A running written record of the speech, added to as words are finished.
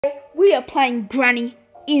We are playing Granny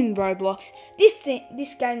in Roblox.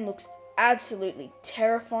 This game looks absolutely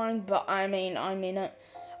terrifying, but I'm in it.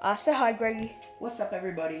 Say hi, Greggy. What's up,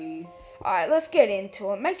 everybody? Alright, let's get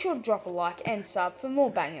into it. Make sure to drop a like and sub for more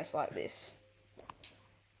bangers like this.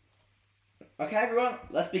 Okay, everyone,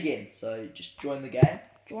 let's begin. So, just join the game.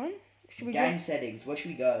 Join? Should we Game join? settings. Where should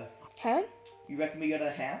we go? Huh? You reckon we go to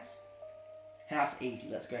the house? House easy.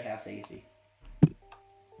 Let's go house easy.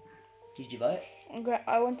 Did you vote?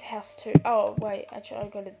 I went to house 2. Oh, wait. Actually, I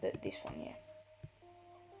got this one, yeah.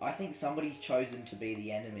 I think somebody's chosen to be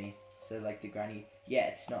the enemy. So, like the granny. Yeah,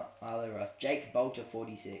 it's not either of us. Jake Bolter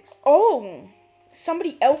 46. Oh!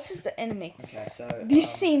 Somebody else is the enemy. Okay, so...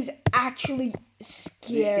 This seems actually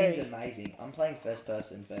scary. This seems amazing. I'm playing first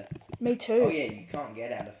person for... Me too. Oh, yeah, you can't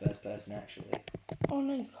get out of first person, actually. Oh,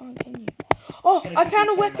 no, you can't, can you? Oh, I found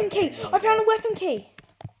a weapon key. I found a weapon key.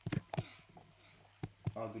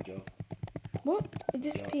 Oh, good job. What? It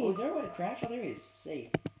disappeared. Oh, is there a way to crouch? Oh, there is.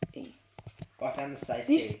 See. Oh, I found the safe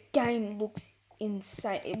This key. game looks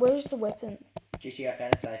insane. Where is the weapon? GG, I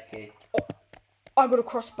found a safe key. Oh, I got a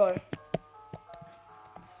crossbow.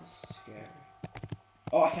 This is scary.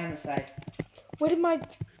 Oh, I found the safe. Where did my...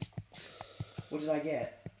 What did I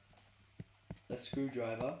get? A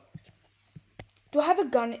screwdriver. Do I have a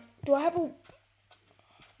gun? Do I have a...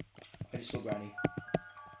 I just saw Granny.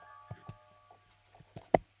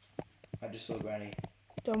 I just saw Granny.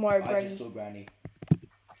 Don't worry, I Brady. just saw Granny.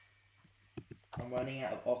 I'm running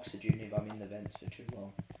out of oxygen if I'm in the vents for too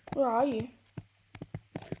long. Where are you?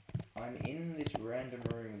 I'm in this random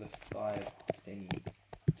room with a fire thingy.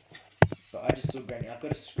 But I just saw Granny. I've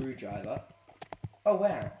got a screwdriver. Oh,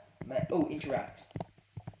 wow. Oh, interact.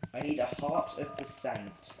 I need a heart of the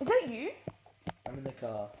saint. Is that you? I'm in the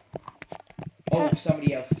car. Oh,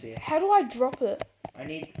 somebody else is here. How do I drop it?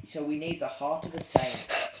 So we need the heart of the saint.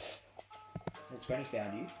 Has Granny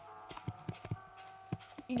found you?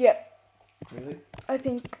 Yep. Really? I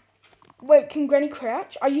think... Wait, can Granny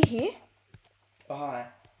crouch? Are you here? Oh, hi.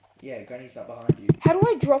 Yeah, Granny's not behind you. How do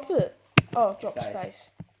I drop it? Oh, drop space.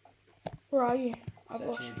 Where are you? I've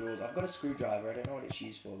lost Searching the drawers. I've got a screwdriver. I don't know what it's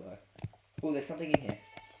used for, though. Oh, there's something in here.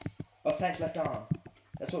 Oh, Saint's left arm.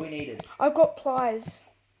 That's what we needed. I've got pliers.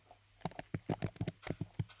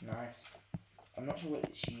 Nice. I'm not sure what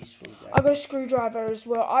it's used for, exactly. I've got a screwdriver as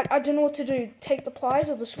well. I don't know what to do. Take the pliers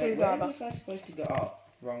or the Wait, screwdriver? where was I supposed to go? Oh,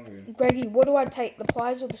 wrong room. Greggy, what do I take? The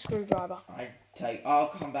pliers or the screwdriver? I'll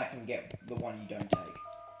come back and get the one you don't take.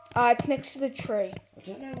 It's next to the tree. I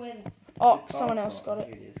don't know where Oh, the someone card's else gone. got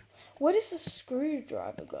Here it. it is. Where does the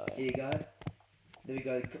screwdriver go? Here you go. There we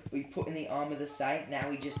go. We put in the arm of the saint. Now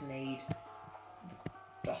we just need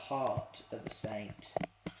the heart of the saint.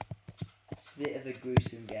 It's a bit of a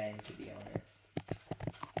gruesome game, to be honest.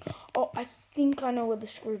 Oh, I think I know where the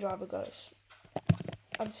screwdriver goes.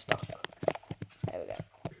 I'm stuck. There we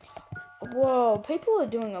go. Whoa, people are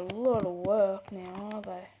doing a lot of work now, are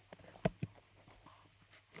they?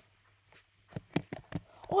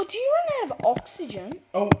 Oh, do you run out of oxygen?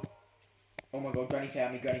 Oh! Oh my god, Granny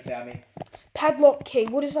found me, Granny found me. Padlock key.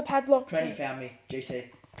 What is a padlock key? Granny found me, GT.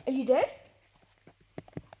 Are you dead?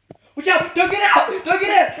 Watch out! Don't get out! Don't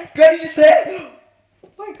get out! Granny's just there! Oh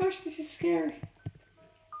my gosh, this is scary.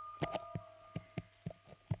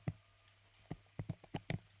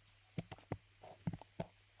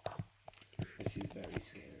 This is very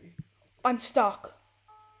scary. I'm stuck.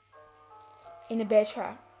 In a bear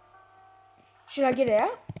trap. Should I get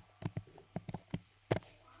out?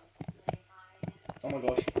 Oh my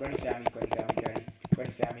gosh, Granny found me, Granny found me,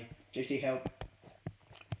 Granny found me. GT, help.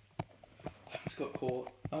 I almost got caught.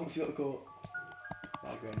 I almost got caught.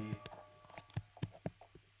 Bye, Granny.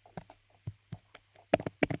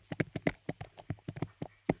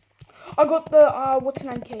 I got the, what's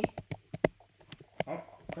the name key? Oh,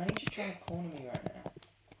 Granny's just trying to corner me right now.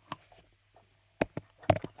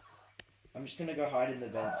 I'm just gonna go hide in the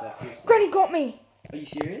vents. Granny got me! Are you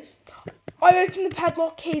serious? I opened the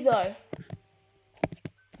padlock key though.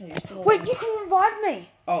 No, you're still Wait, alive. you can revive me!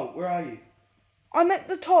 Oh, where are you? I'm at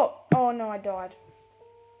the top. Oh no, I died.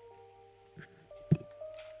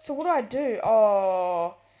 So what do I do?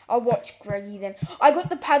 Oh, I'll watch Greggy then. I got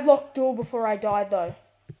the padlock door before I died though.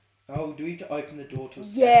 Oh, do we have to open the door to a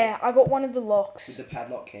cell? Yeah, I got one of the locks. With the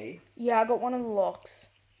padlock key? Yeah, I got one of the locks.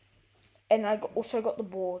 And I also got the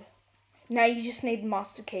board. Now you just need the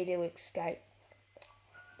master key to escape.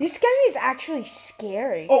 This game is actually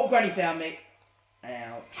scary. Oh, Granny found me.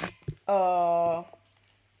 Ouch.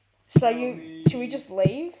 Should we just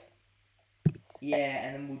leave? Yeah,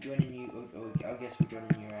 and then we'll join a new... I guess we'll join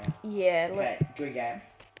a new round. Yeah. Okay, join game.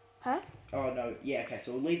 Huh? Oh, no. Yeah, okay,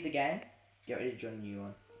 so we'll leave the game. Get ready to join a new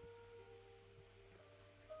one.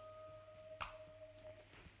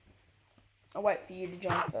 I'll wait for you to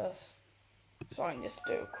join first. So I can just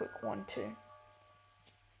do a quick 1-2.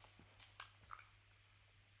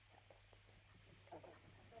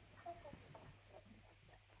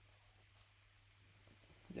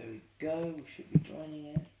 There we go. We should be joining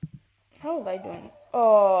it. How are they doing?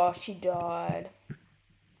 Oh, she died.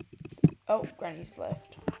 Oh, Granny's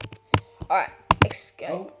left. Alright, escape.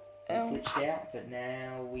 Oh, it glitched out, but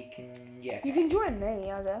now we can, yeah. You can join me,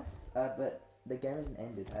 I guess. But the game hasn't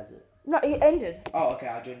ended, has it? No, it ended. Oh, okay,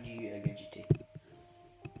 I'll join you again, GT.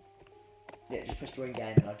 Yeah, just press join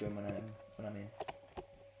game and I'll join when I'm in.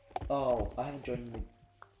 Oh, I haven't joined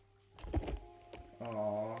the...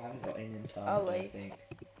 Oh, I haven't got in time. I'll I don't leave. think.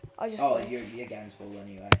 I'll just Oh, leave. your game's full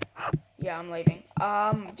anyway. Yeah, I'm leaving.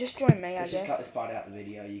 Just join me, Let's I just cut guess. this part out of the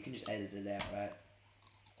video. You can just edit it out, right?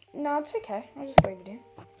 No, it's okay. I'll just leave it in.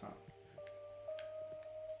 Huh.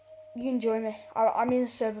 You can join me. I'm in a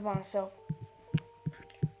server by myself.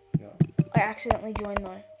 Yeah. I accidentally joined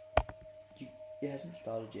though. It hasn't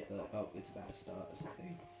started yet though. Oh, it's about to start. That's the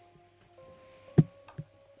thing.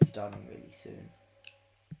 It's starting really soon.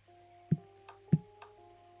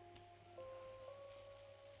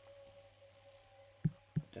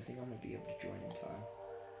 Don't think I'm gonna be able to join in time.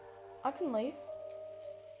 I can leave.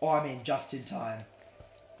 Oh, I mean just in time.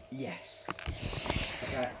 Yes.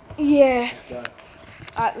 Okay, Yeah. let's go.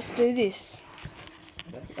 Alright, let's do this.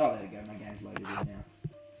 Oh, there we go. My game's loaded in now.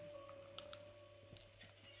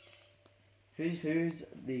 Who's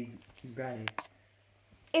the granny?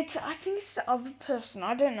 I think it's the other person.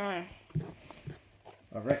 I don't know.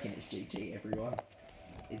 I reckon it's GT, everyone.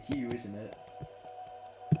 It's you, isn't it?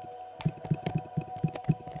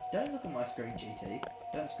 Don't look at my screen, GT.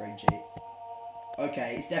 Don't screen cheat.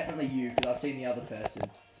 Okay, it's definitely you, because I've seen the other person.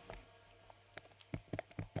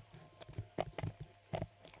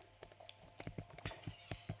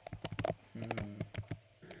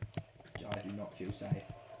 I do not feel safe.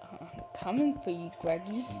 I'm coming for you,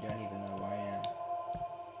 Greggy. You don't even know where I am.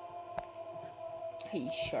 Are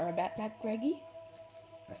you sure about that, Greggy?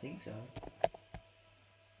 I think so.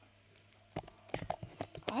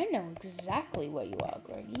 I know exactly where you are,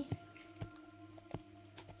 Greggy.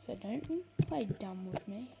 So don't play dumb with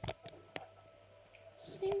me.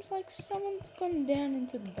 Seems like someone's gone down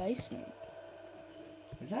into the basement.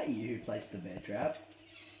 Is that you who placed the bear trap?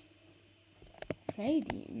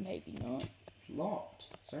 Maybe, maybe not. It's locked.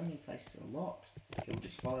 So many places are locked. Okay, we'll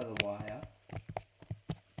just follow the wire.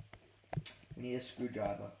 We need a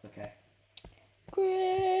screwdriver. Okay.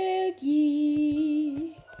 Greggy!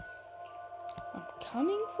 I'm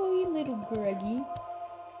coming for you, little Greggy.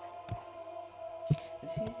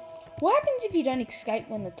 This is... What happens if you don't escape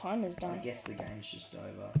when the timer's I done? guess the game's just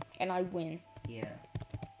over. And I win. Yeah.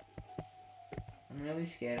 I'm really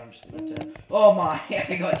scared. I'm just about to... Oh my!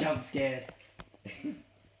 I got jump scared.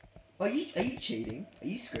 Are you cheating? Are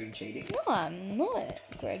you screen cheating? No, I'm not,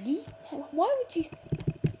 Greggy. Why would you...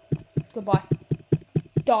 Goodbye.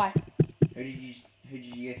 Die. Who did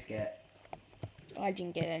you just get? I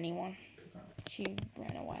didn't get anyone. She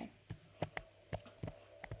ran away.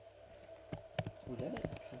 Oh, that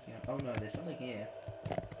it? Something else. Oh no, there's something here.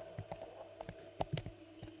 I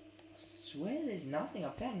swear there's nothing. I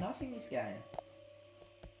found nothing in this game.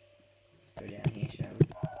 Go down here, shall we?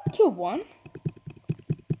 Killed one.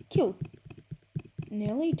 Killed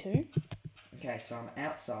nearly two. Okay, so I'm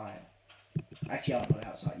outside. Actually, I'm not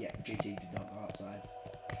outside yet. GT did not go outside.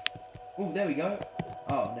 Oh, there we go.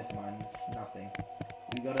 Oh, never mind. Nothing.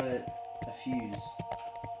 We got a fuse.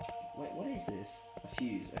 Wait, what is this? A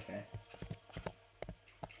fuse, okay.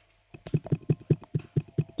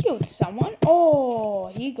 Killed someone. Oh,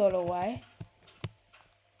 he got away.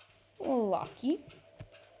 Lucky.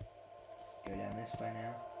 Let's go down this way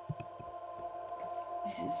now.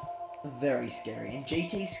 This is very scary. And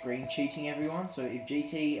GT's screen cheating, everyone. So if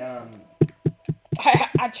GT I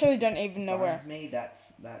actually don't even know where. finds me,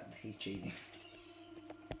 that he's cheating.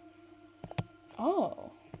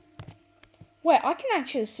 Oh. Wait, I can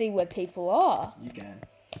actually see where people are You can.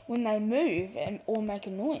 when they move or make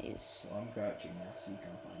a noise. Well, I'm crouching now, so you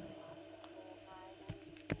can't find me.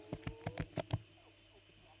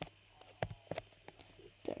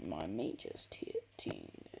 Don't mind me just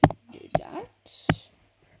hitting do that.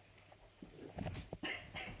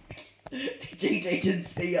 GT didn't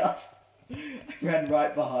see us. I ran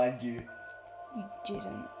right behind you. You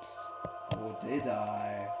didn't. Or did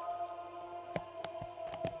I?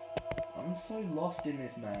 I'm so lost in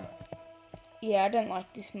this map. Yeah, I don't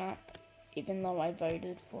like this map, even though I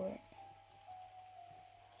voted for it.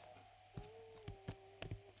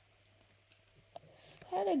 Is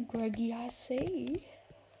that a Greggy I see?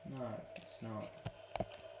 No, it's not.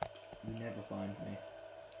 You never find me.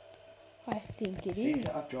 I think it Seems is.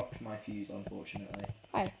 that I've dropped my fuse, unfortunately.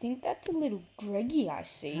 I think that's a little Greggy I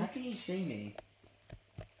see. How can you see me?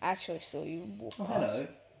 I actually saw you walk Oh, past. hello.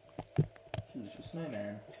 It's a little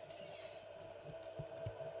snowman.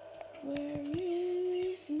 Where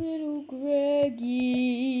is little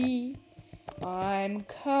Greggy? I'm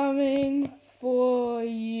coming for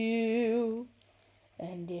you.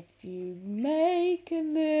 And if you make a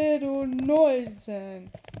little noise and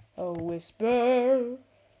a whisper,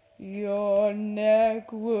 your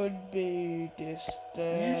neck would be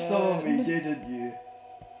disturbed. You saw me, didn't you?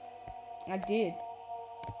 I did.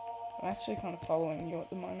 I'm actually kind of following you at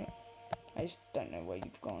the moment. I just don't know where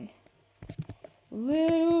you've gone.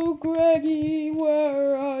 Little Greggy,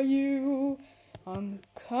 where are you? I'm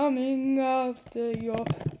coming after your...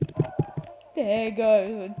 There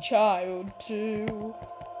goes a child too.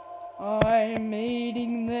 I'm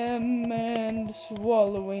eating them and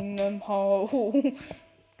swallowing them whole.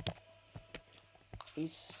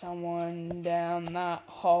 Is someone down that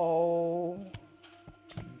hole?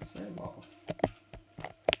 I'm so lost.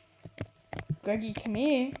 Greggy, come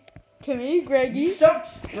here. Come here, Greggy. You stopped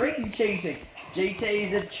screen cheating. GT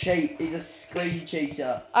is a cheat. He's a screen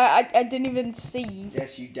cheater. I didn't even see.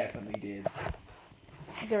 Yes, you definitely did.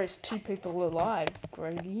 There is 2 people alive,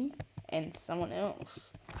 Greggy and someone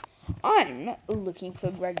else. I'm looking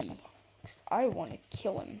for Greggy, because I want to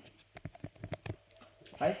kill him.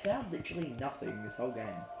 I found literally nothing this whole game.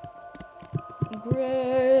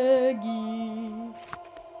 Greggy.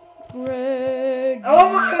 Greggy.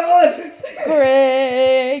 Oh my god!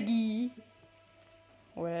 Greggy.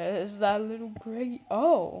 Where's that little Greggy?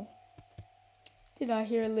 Oh. Did I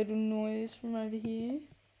hear a little noise from over here?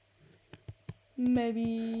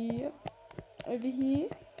 Maybe over here?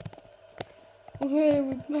 Where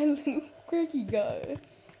would my little Greggy go?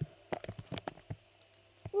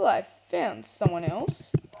 Well, I found someone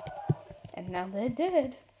else. And now they're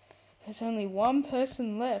dead. There's only one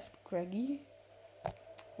person left, Greggy.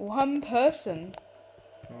 One person.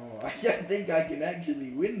 Oh, I don't think I can actually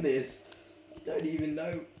win this. I don't even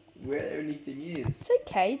know where anything is. It's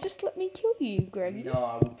okay, just let me kill you, Greggy. No,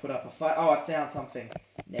 I will put up a fight. Oh, I found something.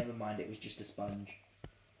 Never mind, it was just a sponge.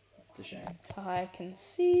 It's a shame. I can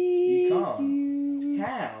see You can't. you.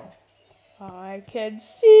 How? I can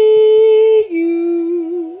see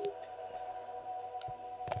you.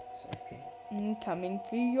 Safety. I'm coming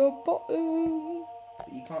for your bottom.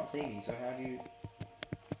 But you can't see me, so how do you...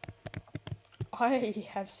 I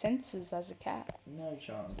have senses as a cat. No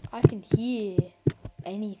chance. I can hear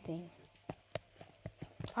anything.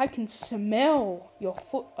 I can smell your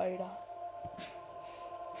foot odor.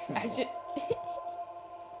 As it...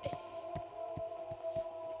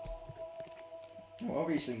 Well,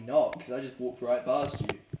 obviously not, because I just walked right past you.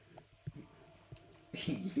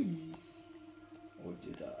 Or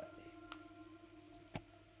did I?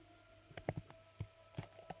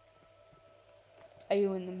 Are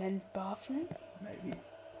you in the men's bathroom? Maybe.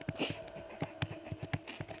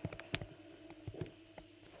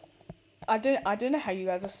 I don't know how you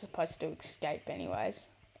guys are supposed to escape anyways.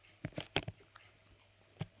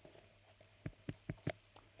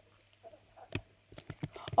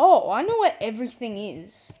 Oh, I know where everything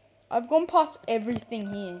is. I've gone past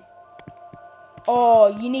everything here. Oh,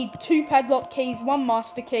 you need 2 padlock keys, 1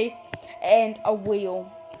 master key, and a wheel.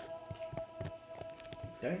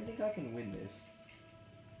 Don't think I can win this.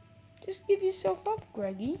 Just give yourself up,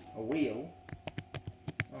 Greggy. A wheel?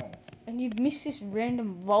 Oh. And you've missed this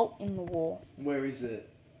random vault in the wall. Where is it?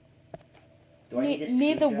 Do I need a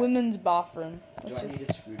Near the screwdriver? women's bathroom. Do I need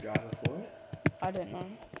a screwdriver for it? I don't know.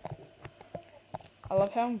 I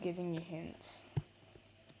love how I'm giving you hints.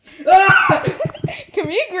 Ah! Come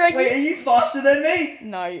here, Greggy. Wait, are you faster than me?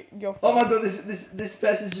 No, you're Oh fine. my god, this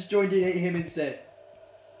person's just joined in him instead.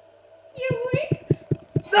 You weak.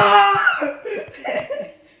 Ah!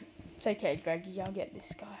 It's okay, Greggy. I'll get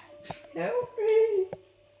this guy. Help me!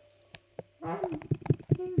 I'm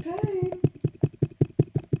in pain.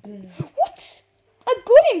 What? I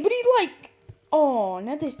got him, but he like... Oh,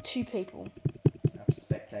 now there's 2 people. I have to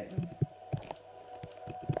spectate them.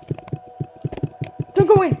 Don't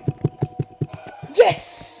go in.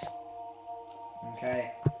 Yes!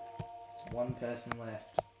 Okay. There's 1 person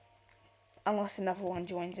left. Unless another one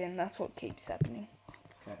joins in. That's what keeps happening.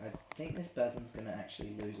 Okay, I think this person's gonna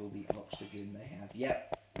actually lose all the oxygen they have.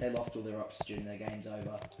 Yep, they lost all their oxygen, their game's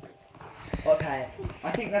over. Okay,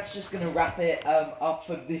 I think that's just gonna wrap it up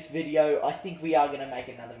for this video. I think we are gonna make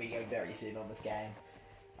another video very soon on this game,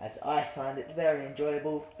 as I find it very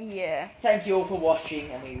enjoyable. Yeah. Thank you all for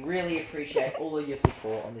watching, and we really appreciate all of your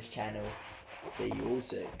support on this channel. See you all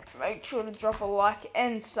soon. Make sure to drop a like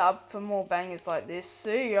and sub for more bangers like this.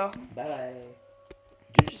 See ya. Bye.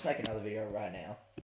 Did you just make another video right now?